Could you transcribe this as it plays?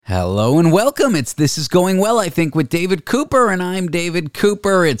Hello and welcome. It's This Is Going Well, I Think, with David Cooper, and I'm David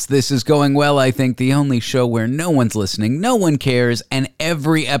Cooper. It's This Is Going Well, I Think, the only show where no one's listening, no one cares, and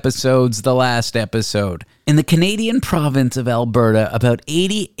every episode's the last episode. In the Canadian province of Alberta, about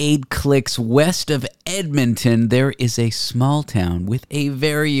 88 clicks west of Edmonton, there is a small town with a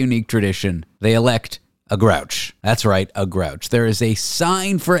very unique tradition. They elect a Grouch. That's right, a Grouch. There is a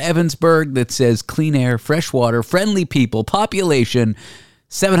sign for Evansburg that says clean air, fresh water, friendly people, population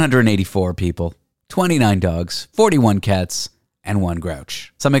 784 people, 29 dogs, 41 cats, and 1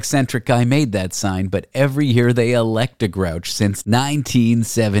 Grouch. Some eccentric guy made that sign, but every year they elect a Grouch since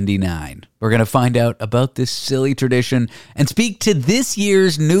 1979. We're going to find out about this silly tradition and speak to this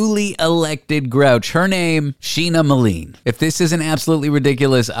year's newly elected Grouch. Her name, Sheena Melin. If this isn't absolutely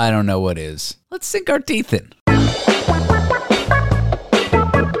ridiculous, I don't know what is. Let's sink our teeth in.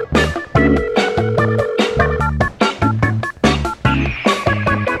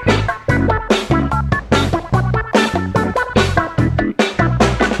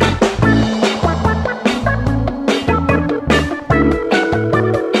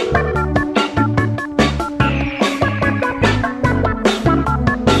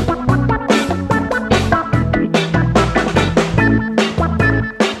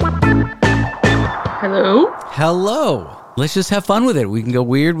 Hello. Let's just have fun with it. We can go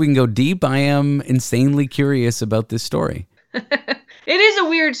weird. We can go deep. I am insanely curious about this story. It is a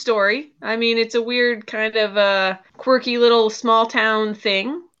weird story. I mean, it's a weird kind of quirky little small town thing.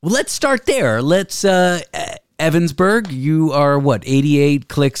 Well, let's start there. Let's, Evansburg, you are what, 88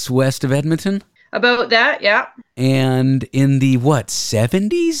 clicks west of Edmonton? About that, yeah. And in the,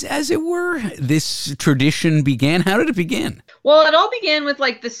 70s, as it were, this tradition began? How did it begin? Well, it all began with,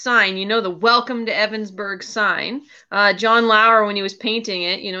 the sign, the Welcome to Evansburg sign. John Lauer, when he was painting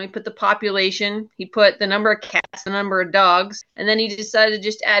it, he put the population, he put the number of cats, the number of dogs, and then he decided to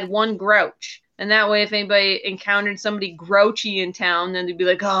just add 1 Grouch. And that way, if anybody encountered somebody grouchy in town, then they'd be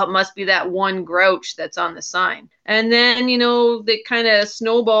like, oh, it must be that 1 Grouch that's on the sign. And then, they kind of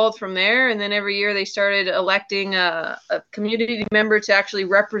snowballed from there. And then every year they started electing a community member to actually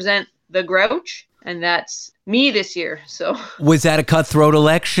represent the Grouch. And that's me this year. So was that a cutthroat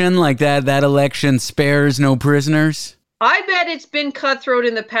election? Like that election spares no prisoners? I bet it's been cutthroat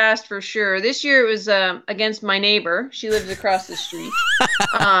in the past for sure. This year it was against my neighbor. She lives across the street.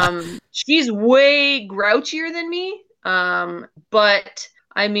 She's way grouchier than me. But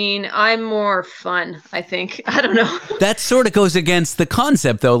I mean, I'm more fun, I think. I don't know. That sort of goes against the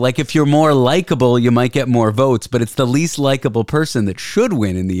concept, though. Like, if you're more likable, you might get more votes, but it's the least likable person that should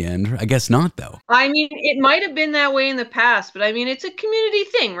win in the end. I guess not, though. I mean, it might have been that way in the past, but I mean, it's a community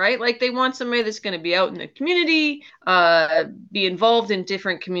thing, right? Like, they want somebody that's going to be out in the community, be involved in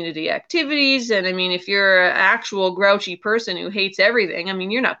different community activities. And I mean, if you're an actual grouchy person who hates everything, I mean,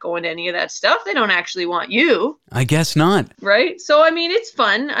 you're not going to any of that stuff. They don't actually want you. I guess not. Right? So, I mean, it's fun.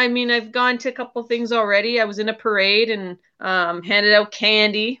 I mean, I've gone to a couple things already. I was in a parade and handed out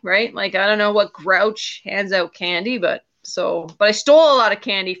candy, right? Like, I don't know what Grouch hands out candy, but I stole a lot of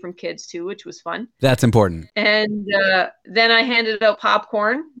candy from kids too, which was fun. That's important. And then I handed out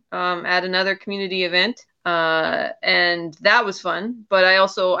popcorn at another community event. And that was fun, but I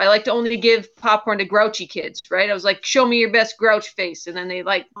like to only give popcorn to grouchy kids, right? I was like, show me your best Grouch face. And then they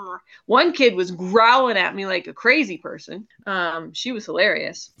one kid was growling at me like a crazy person. She was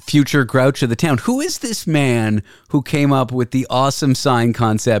hilarious. Future Grouch of the town. Who is this man who came up with the awesome sign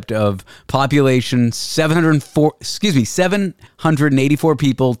concept of population 784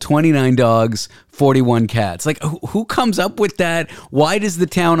 people, 29 dogs, 41 cats? Like, who comes up with that? Why does the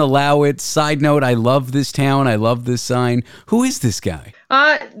town allow it? Side note, I love this town. I love this sign. Who is this guy?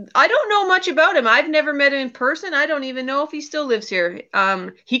 I don't know much about him. I've never met him in person. I don't even know if he still lives here.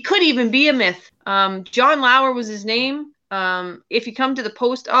 He could even be a myth. John Lauer was his name. If you come to the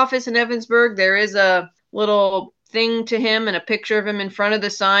post office in Evansburg, there is a little thing to him and a picture of him in front of the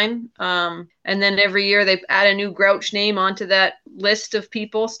sign. And then every year they add a new Grouch name onto that list of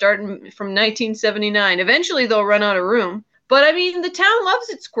people starting from 1979. Eventually they'll run out of room. But I mean, the town loves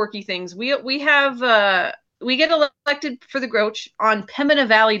its quirky things. We get elected for the Grouch on Pembina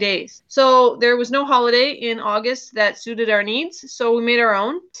Valley Days. So there was no holiday in August that suited our needs. So we made our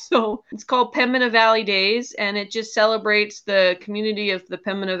own. So it's called Pembina Valley Days, and it just celebrates the community of the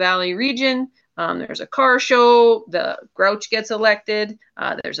Pembina Valley region. There's a car show. The Grouch gets elected.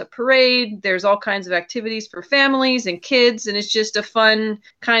 There's a parade. There's all kinds of activities for families and kids. And it's just a fun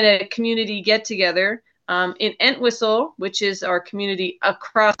kind of community get together. In Entwistle, which is our community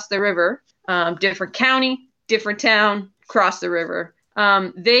across the river, different county, different town, across the river.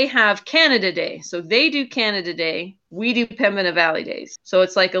 they have Canada Day. So they do Canada Day. We do Pembina Valley Days. So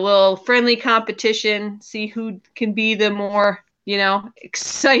it's like a little friendly competition. See who can be the more,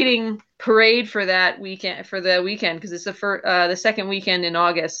 exciting parade for that weekend, because it's the second weekend in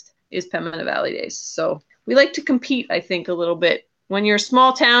August is Pembina Valley Days. So we like to compete, I think, a little bit. When you're a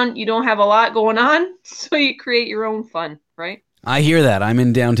small town, you don't have a lot going on, so you create your own fun, right? I hear that. I'm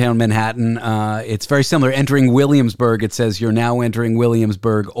in downtown Manhattan. It's very similar. Entering Williamsburg, it says you're now entering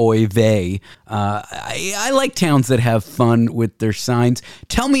Williamsburg, oy vey. I like towns that have fun with their signs.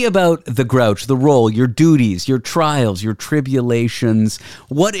 Tell me about the Grouch, the role, your duties, your trials, your tribulations.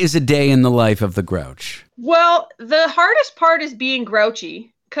 What is a day in the life of the Grouch? Well, the hardest part is being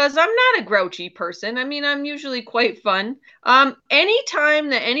grouchy, because I'm not a grouchy person. I mean, I'm usually quite fun.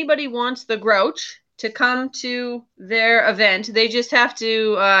 Anytime that anybody wants the Grouch to come to their event, they just have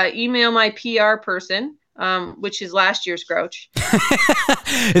to email my PR person, which is last year's Grouch.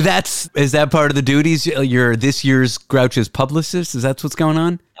 Is that part of the duties? You're this year's Grouch's publicist? Is that what's going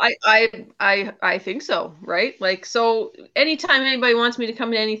on? I think so, right? Like, so anytime anybody wants me to come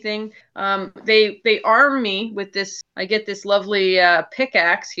to anything, they arm me with this. I get this lovely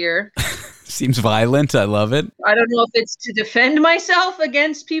pickaxe here. Seems violent. I love it. I don't know if it's to defend myself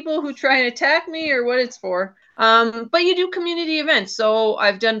against people who try and attack me or what it's for. But you do community events. So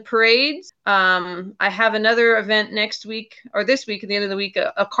I've done parades. I have another event next week or this week at the end of the week,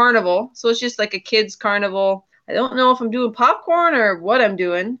 a carnival. So it's just like a kids carnival. I don't know if I'm doing popcorn or what I'm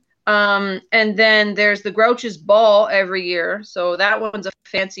doing. And then there's the Grouch's Ball every year. So that one's a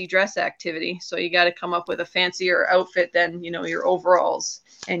fancy dress activity. So you got to come up with a fancier outfit than, your overalls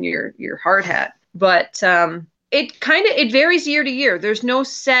and your hard hat. But it varies year to year. There's no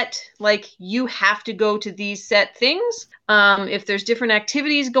set, like, you have to go to these set things. If there's different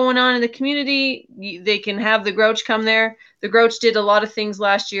activities going on in the community, they can have the Grouch come there. The Grouch did a lot of things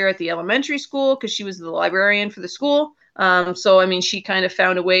last year at the elementary school because she was the librarian for the school. So, I mean, she kind of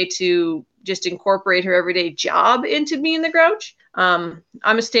found a way to just incorporate her everyday job into being the Grouch. I'm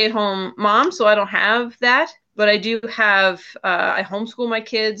a stay-at-home mom, so I don't have that. But I do have, I homeschool my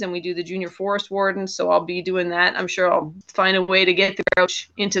kids and we do the junior forest warden. So I'll be doing that. I'm sure I'll find a way to get the Grouch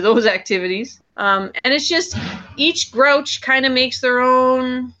into those activities. And it's just each Grouch kind of makes their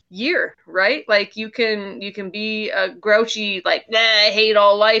own year, right? Like you can be a grouchy, like, I hate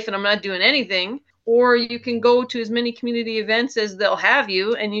all life and I'm not doing anything. Or you can go to as many community events as they'll have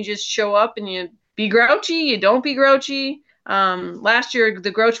you and you just show up and you be grouchy, you don't be grouchy. Last year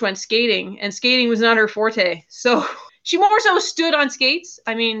the Grouch went skating and skating was not her forte. So she more so stood on skates.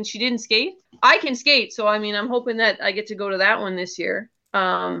 I mean, she didn't skate. I can skate. So, I mean, I'm hoping that I get to go to that one this year.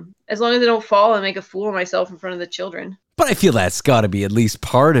 As long as I don't fall and make a fool of myself in front of the children. But I feel that's got to be at least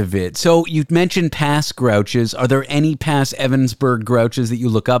part of it. So you mentioned past Grouches. Are there any past Evansburg Grouches that you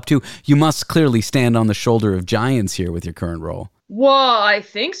look up to? You must clearly stand on the shoulder of giants here with your current role. Well, I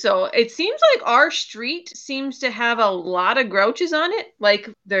think so. It seems like our street seems to have a lot of Grouches on it. Like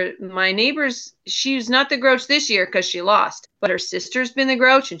my neighbor's, she's not the Grouch this year because she lost, but her sister's been the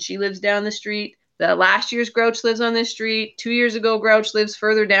Grouch and she lives down the street. The last year's Grouch lives on this street. 2 years ago, Grouch lives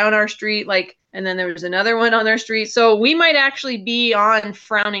further down our street. And then there was another one on their street. So we might actually be on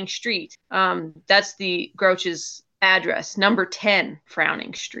Frowning Street. That's the Grouch's address, number 10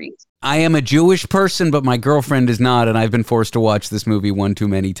 Frowning Street. I am a Jewish person, but my girlfriend is not, and I've been forced to watch this movie one too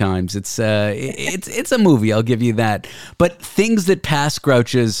many times. It's a movie, I'll give you that. But things that past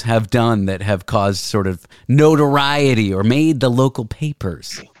Grouches have done that have caused sort of notoriety or made the local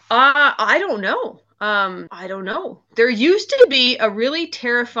papers. I don't know. I don't know. There used to be a really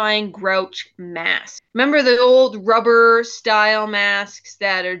terrifying Grouch mask. Remember the old rubber style masks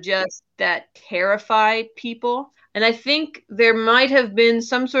that terrify people? And I think there might have been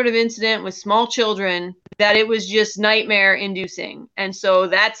some sort of incident with small children that it was just nightmare inducing. And so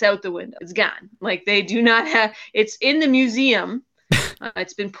that's out the window. It's gone. Like they do not have, it's in the museum.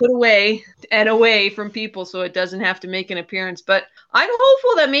 It's been put away from people so it doesn't have to make an appearance. But I'm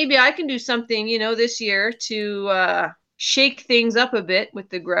hopeful that maybe I can do something, this year to shake things up a bit with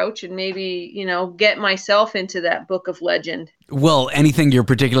the Grouch and maybe, get myself into that book of legend. Well, anything you're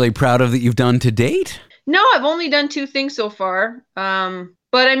particularly proud of that you've done to date? No, I've only done 2 things so far.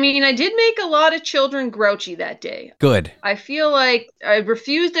 But I mean, I did make a lot of children grouchy that day. Good. I feel like I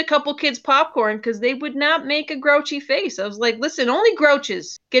refused a couple kids popcorn because they would not make a grouchy face. I was like, listen, only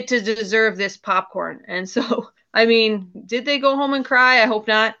Grouches get to deserve this popcorn. And so, I mean, did they go home and cry? I hope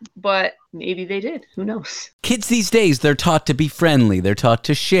not. But maybe they did. Who knows? Kids these days, they're taught to be friendly. They're taught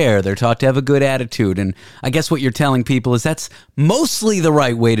to share. They're taught to have a good attitude. And I guess what you're telling people is that's mostly the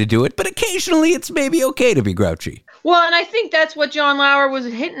right way to do it. But occasionally it's maybe okay to be grouchy. Well, and I think that's what John Lauer was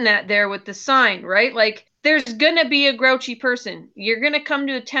hitting at there with the sign, right? Like, there's going to be a grouchy person. You're going to come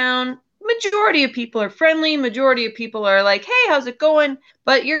to a town. Majority of people are friendly. Majority of people are like, hey, how's it going?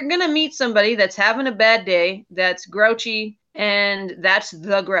 But you're going to meet somebody that's having a bad day, that's grouchy, and that's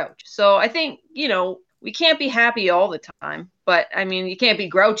the grouch. So I think, we can't be happy all the time. But, I mean, you can't be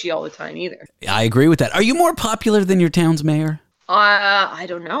grouchy all the time either. I agree with that. Are you more popular than your town's mayor? I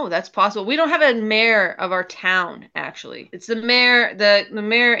don't know. That's possible. We don't have a mayor of our town, actually. It's the mayor. The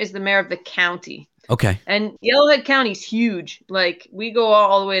mayor is the mayor of the county. Okay. And Yellowhead County's huge. Like, we go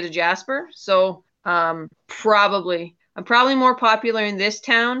all the way to Jasper. So I'm probably more popular in this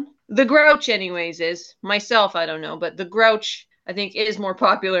town. The Grouch, anyways, is. Myself, I don't know. But the Grouch, I think, is more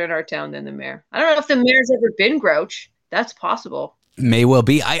popular in our town than the mayor. I don't know if the mayor's ever been Grouch. That's possible. May well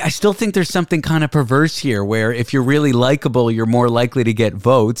be. I still think there's something kind of perverse here where if you're really likable, you're more likely to get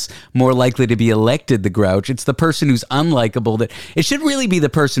votes, more likely to be elected the Grouch. It's the person who's unlikable that it should really be the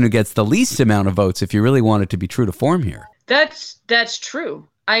person who gets the least amount of votes if you really want it to be true to form here. That's true.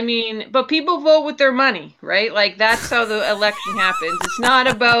 I mean, but people vote with their money, right? Like, that's how the election happens. It's not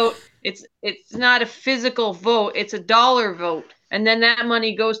about it's not a physical vote, it's a dollar vote. And then that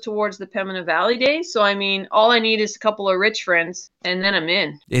money goes towards the Pembina Valley Days. So, I mean, all I need is a couple of rich friends, and then I'm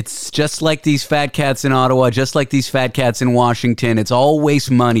in. It's just like these fat cats in Ottawa, just like these fat cats in Washington. It's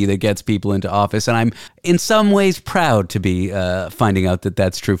always money that gets people into office. And I'm in some ways proud to be finding out that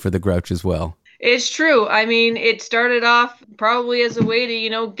that's true for the Grouch as well. It's true. I mean, it started off probably as a way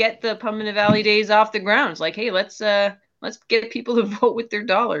to, get the Pembina Valley Days off the ground. It's like, hey, let's get people to vote with their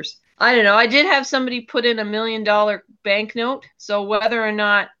dollars. I don't know. I did have somebody put in $1 million banknote. So whether or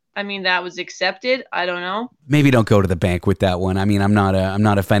not, that was accepted, I don't know. Maybe don't go to the bank with that one. I mean, I'm not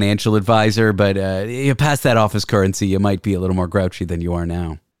a financial advisor, but you pass that off as currency, you might be a little more grouchy than you are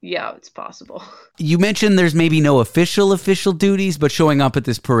now. Yeah, it's possible. You mentioned there's maybe no official duties, but showing up at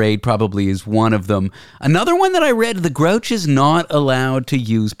this parade probably is one of them. Another one that I read, the Grouch is not allowed to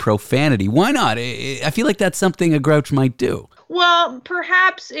use profanity. Why not? I feel like that's something a Grouch might do. Well,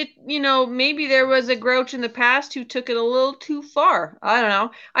 perhaps maybe there was a Grouch in the past who took it a little too far. I don't know.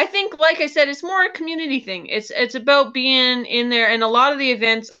 I think, like I said, it's more a community thing. It's about being in there, and a lot of the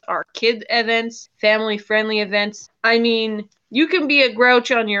events are kid events, family-friendly events. I mean, you can be a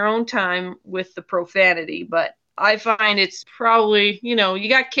Grouch on your own time with the profanity, but I find it's probably, you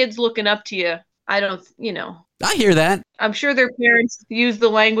got kids looking up to you. I hear that. I'm sure their parents use the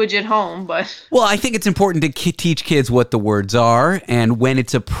language at home, but... Well, I think it's important to teach kids what the words are and when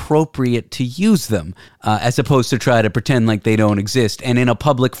it's appropriate to use them, as opposed to try to pretend like they don't exist. And in a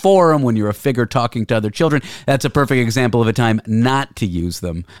public forum, when you're a figure talking to other children, that's a perfect example of a time not to use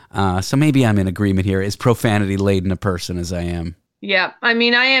them. So maybe I'm in agreement here, as profanity-laden a person as I am. Yeah, I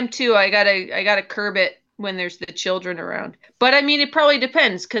am too. I gotta curb it when there's the children around. But it probably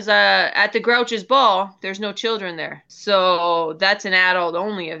depends, because at the Grouch's ball, there's no children there. So that's an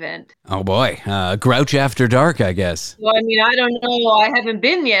adult-only event. Oh boy, Grouch after dark, I guess. Well, I don't know. I haven't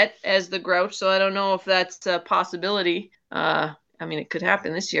been yet as the Grouch, so I don't know if that's a possibility. It could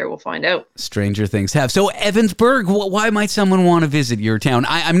happen this year. We'll find out. Stranger things have. So, Evansburg, why might someone want to visit your town?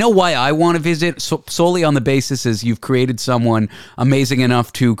 I know why I want to visit, solely on the basis as you've created someone amazing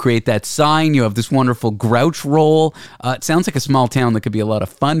enough to create that sign. You have this wonderful Grouch roll. It sounds like a small town that could be a lot of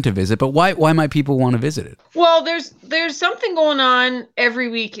fun to visit, but why might people want to visit it? Well, there's something going on every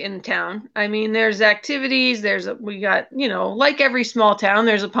week in town. There's activities. We got, like every small town,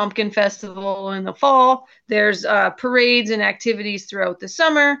 there's a pumpkin festival in the fall. There's parades and activities throughout the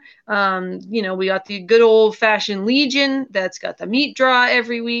summer. We got the good old fashioned Legion that's got the meat draw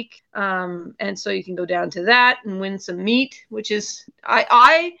every week. And so you can go down to that and win some meat, which is,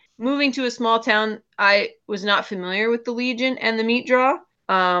 I moving to a small town, I was not familiar with the Legion and the meat draw.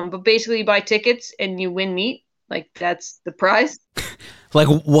 But basically you buy tickets and you win meat. Like, that's the prize. Like,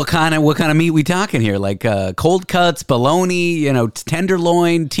 what kind of meat we talking here? Like cold cuts, bologna,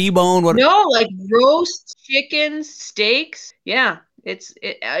 tenderloin, T-bone? What? No, like roast chickens, steaks. Yeah,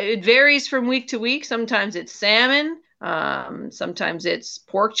 it varies from week to week. Sometimes it's salmon. Sometimes it's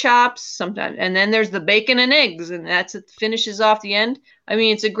pork chops. And then there's the bacon and eggs, and it finishes off the end.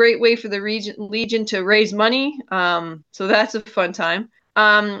 It's a great way for the Legion to raise money. So that's a fun time.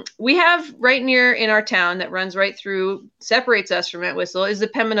 We have right near in our town that runs right through, separates us from Entwistle, is the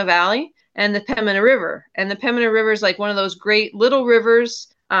Pembina Valley and the Pembina River. And the Pembina River is like one of those great little rivers.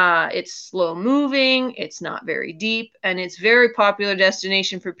 It's slow moving, it's not very deep, and it's very popular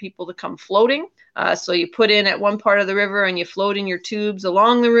destination for people to come floating. So you put in at one part of the river and you float in your tubes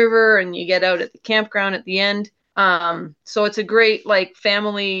along the river and you get out at the campground at the end. So it's a great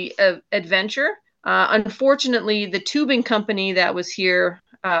family adventure. Unfortunately, the tubing company that was here,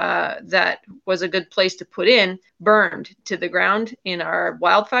 that was a good place to put in, burned to the ground in our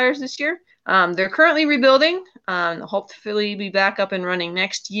wildfires this year. They're currently rebuilding. Hopefully be back up and running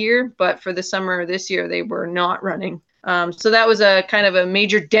next year, but for the summer this year, they were not running. So that was a kind of a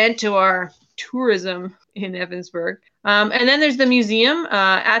major dent to our tourism in Evansburg. And then there's the museum.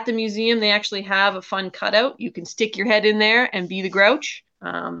 At the museum, they actually have a fun cutout. You can stick your head in there and be the Grouch.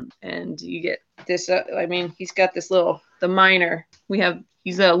 And you get this, he's got this the miner.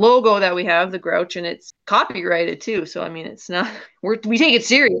 He's a logo that we have, the Grouch, and it's copyrighted too. So, it's not, we take it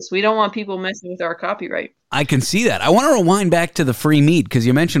serious. We don't want people messing with our copyright. I can see that. I want to rewind back to the free meat because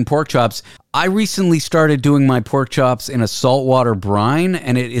you mentioned pork chops. I recently started doing my pork chops in a saltwater brine,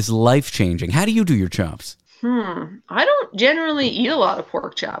 and it is life-changing. How do you do your chops? I don't generally eat a lot of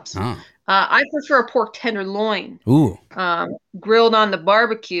pork chops. Oh. I prefer a pork tenderloin. Ooh. Grilled on the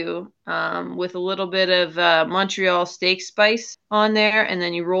barbecue with a little bit of Montreal steak spice on there, and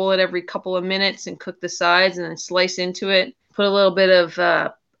then you roll it every couple of minutes and cook the sides and then slice into it. Put a little bit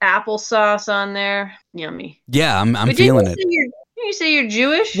of applesauce on there. Yummy. Yeah, I'm feeling it. You say you're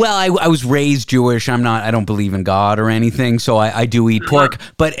Jewish? Well, I was raised Jewish. I don't believe in God or anything, so I do eat pork.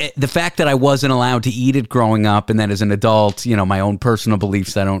 But the fact that I wasn't allowed to eat it growing up, and then as an adult, my own personal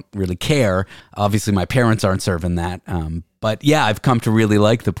beliefs, I don't really care. Obviously, my parents aren't serving that. But yeah, I've come to really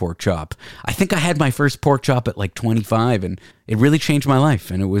like the pork chop. I think I had my first pork chop at like 25, and it really changed my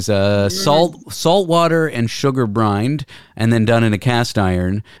life. And it was salt water and sugar brined, and then done in a cast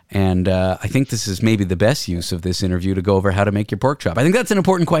iron. And I think this is maybe the best use of this interview to go over how to make your pork chop. I think that's an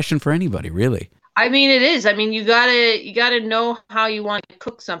important question for anybody, really. It is. You gotta know how you want to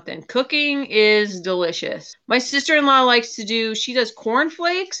cook something. Cooking is delicious. My sister-in-law she does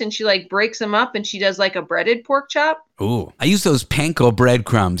cornflakes, and she breaks them up, and she does a breaded pork chop. Ooh, I use those panko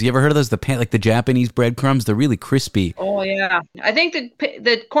breadcrumbs. You ever heard of those? The Japanese breadcrumbs? They're really crispy. Oh yeah, I think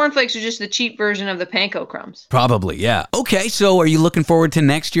the cornflakes are just the cheap version of the panko crumbs. Probably, yeah. Okay, so are you looking forward to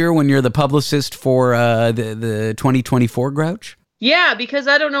next year when you're the publicist for the 2024 Grouch? Yeah, because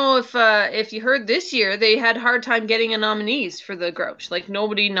I don't know if you heard this year, they had a hard time getting a nominees for the Grouch.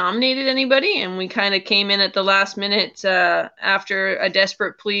 Nobody nominated anybody, and we kind of came in at the last minute after a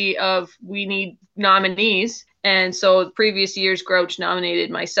desperate plea of we need nominees. And so the previous year's Grouch nominated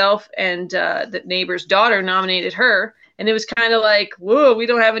myself, and the neighbor's daughter nominated her. And it was kind of whoa, we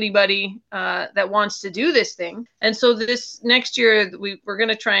don't have anybody that wants to do this thing. And so this next year, we're going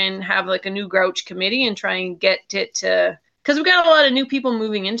to try and have a new Grouch committee and try and get it to... Because we've got a lot of new people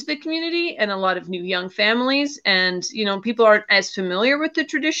moving into the community and a lot of new young families. And, people aren't as familiar with the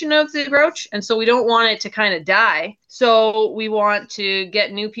tradition of the Grouch. And so we don't want it to kind of die. So we want to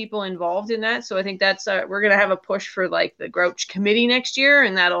get new people involved in that. So I think that's we're going to have a push for the Grouch committee next year.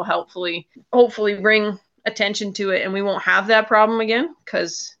 And that'll hopefully bring attention to it. And we won't have that problem again,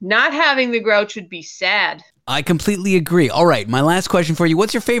 because not having the Grouch would be sad. I completely agree. All right, my last question for you.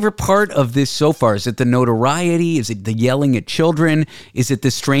 What's your favorite part of this so far? Is it the notoriety? Is it the yelling at children? Is it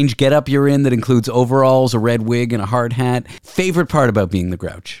the strange getup you're in that includes overalls, a red wig, and a hard hat? Favorite part about being the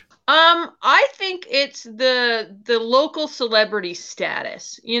Grouch? I think it's the local celebrity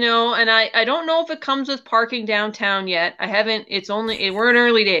status, and I don't know if it comes with parking downtown yet. We're in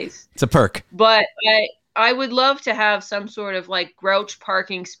early days. It's a perk. But I would love to have some sort of Grouch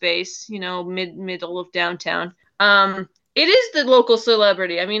parking space, middle of downtown. It is the local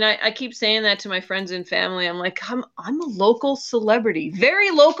celebrity. I keep saying that to my friends and family. I'm I'm a local celebrity,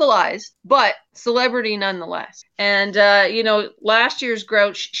 very localized, but celebrity nonetheless. And, last year's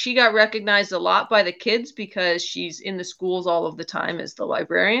Grouch, she got recognized a lot by the kids because she's in the schools all of the time as the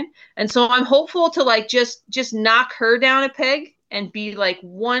librarian. And so I'm hopeful to just knock her down a peg and be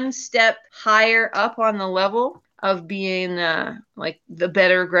one step higher up on the level of being the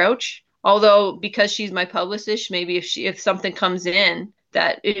better Grouch. Although, because she's my publicist, maybe if something comes in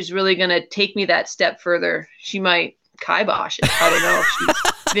that is really going to take me that step further, she might kibosh it. I don't know if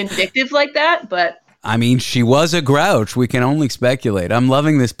she's vindictive like that, but... She was a Grouch. We can only speculate. I'm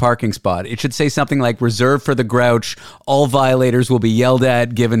loving this parking spot. It should say something like, reserved for the Grouch. All violators will be yelled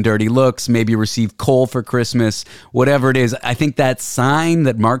at, given dirty looks, maybe receive coal for Christmas, whatever it is. I think that sign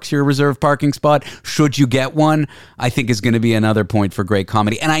that marks your reserved parking spot, should you get one, I think is going to be another point for great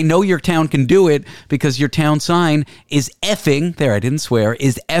comedy. And I know your town can do it because your town sign is effing, there I didn't swear,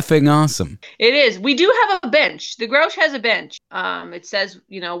 is effing awesome. It is. We do have a bench. The Grouch has a bench. It says,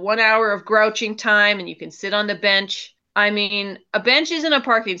 1 hour of Grouching time, and you can sit on the bench. I mean, a bench isn't a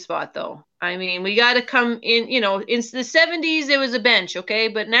parking spot, though. I mean, we got to come in, in the 70s, it was a bench, okay?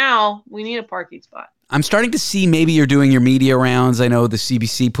 But now we need a parking spot. I'm starting to see maybe you're doing your media rounds. I know the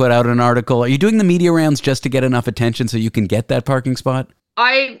CBC put out an article. Are you doing the media rounds just to get enough attention so you can get that parking spot?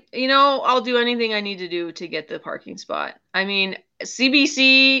 I'll do anything I need to do to get the parking spot. I mean,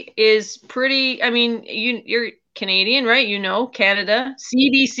 CBC is pretty, I mean, you're Canadian, right? Canada,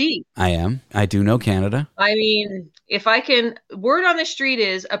 CBC. I am. I do know Canada. I mean, word on the street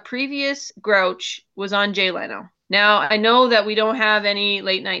is a previous Grouch was on Jay Leno. Now, I know that we don't have any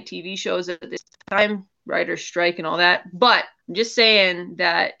late night TV shows at this time, writer's strike and all that, but I'm just saying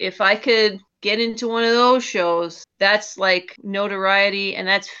that if I could get into one of those shows, that's like notoriety and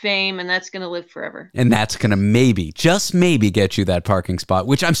that's fame and that's going to live forever. And that's going to maybe, just maybe, get you that parking spot,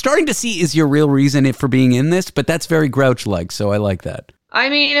 which I'm starting to see is your real reason for being in this, but that's very Grouch-like, so I like that. I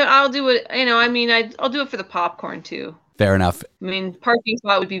mean, I'll do it, I'll do it for the popcorn too. Fair enough. I mean, parking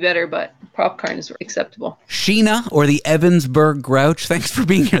spot would be better, but popcorn is acceptable. Sheena, or the Evansburg Grouch, thanks for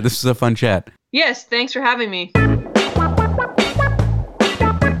being here. This was a fun chat. Yes, thanks for having me.